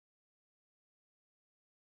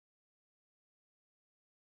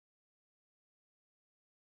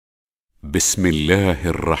بسم الله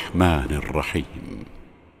الرحمن الرحيم.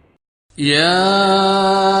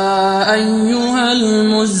 يا أيها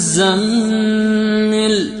المزمل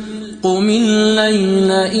قم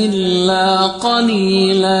الليل إلا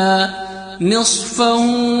قليلا نصفه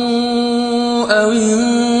أو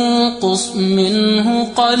انقص منه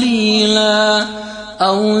قليلا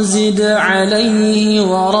أو زد عليه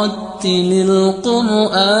ورتل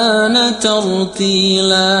القرآن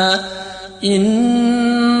ترتيلا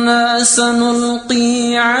إنا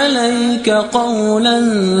سنلقي عليك قولا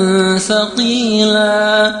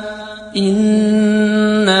ثقيلا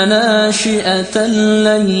إن ناشئة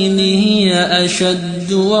الليل هي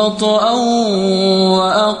أشد وطئا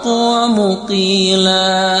وأقوم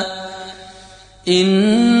قيلا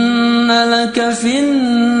إن لك في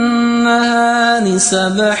النهار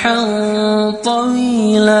سبحا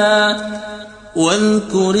طويلا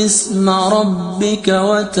واذكر اسم ربك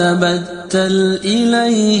وتبتل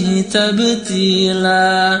إليه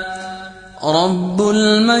تبتيلا رب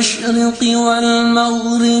المشرق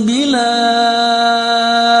والمغرب لا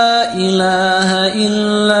إله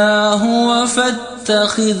إلا هو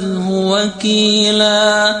فاتخذه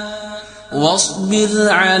وكيلا واصبر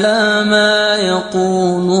على ما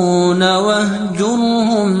يقولون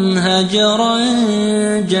واهجرهم هجرا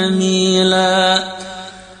جميلا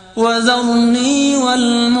وذرني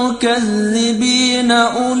والمكذبين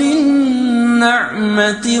أولي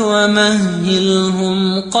النعمة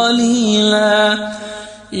ومهلهم قليلا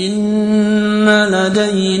إن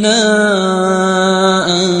لدينا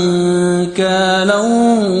أنكالا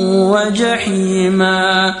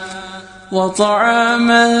وجحيما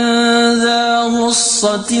وطعاما ذا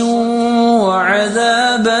غصة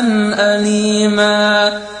وعذابا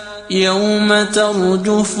أليما يوم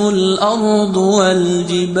ترجف الأرض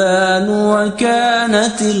والجبال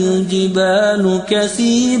وكانت الجبال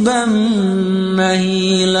كثيبا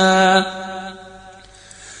مهيلا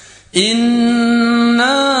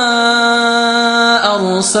إنا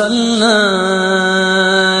أرسلنا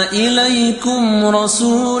إليكم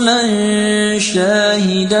رسولا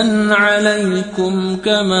شاهدا عليكم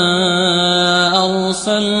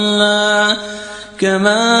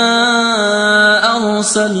كما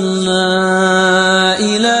أرسلنا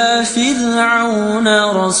إلى فرعون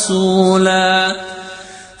رسولا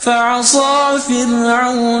فعصى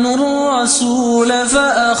فرعون الرسول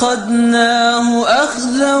فأخذناه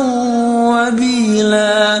أخذا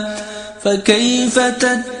وبيلا فكيف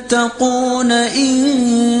تتقون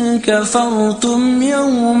إن كفرتم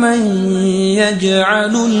يوما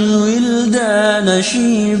يجعل الولدان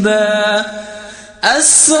شيبا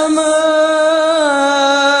السماء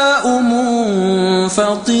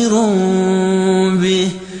منفطر به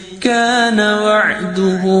كان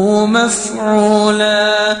وعده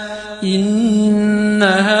مفعولا إن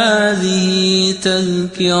هذه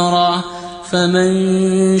تذكرة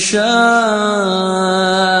فمن شاء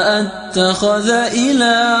اتخذ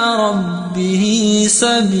إلى ربه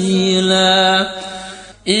سبيلا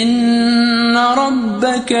إن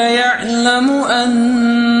ربك يعلم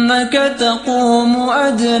أنك تقوم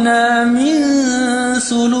أدنى من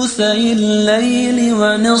ثلثي الليل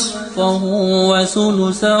ونصفه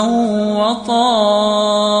وثلثه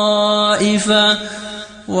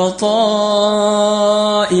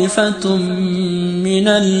وطائفة من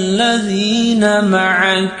الذين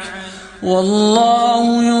معك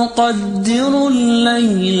والله يقدر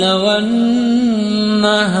الليل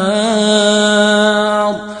والنهار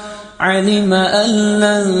علم أن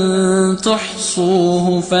لن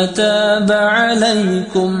تحصوه فتاب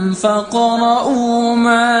عليكم فاقرؤوا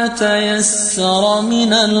ما تيسر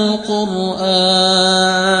من القرآن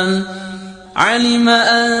علم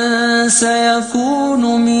أن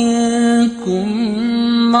سيكون منكم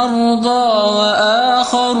مرضى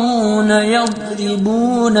وآخرون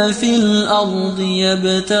يضربون في الأرض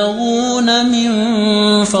يبتغون من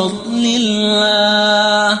فضل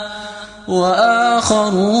الله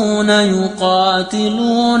وآخرون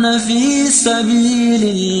يقاتلون في سبيل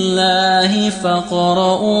الله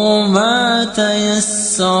فاقرؤوا ما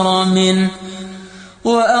تيسر منه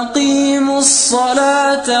وأقيموا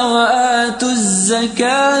الصلاة وآتوا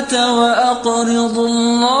الزكاة وأقرضوا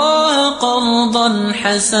الله قرضا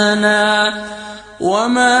حسنا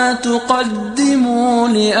وما تقدموا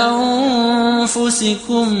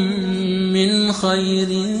لأنفسكم من خير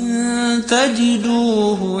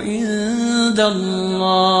تجدوه عند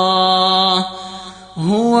الله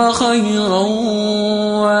هو خيرا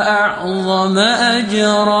وأعظم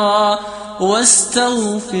أجرا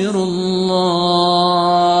واستغفروا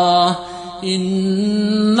الله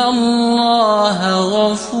إن الله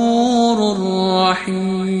غفور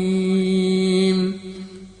رحيم.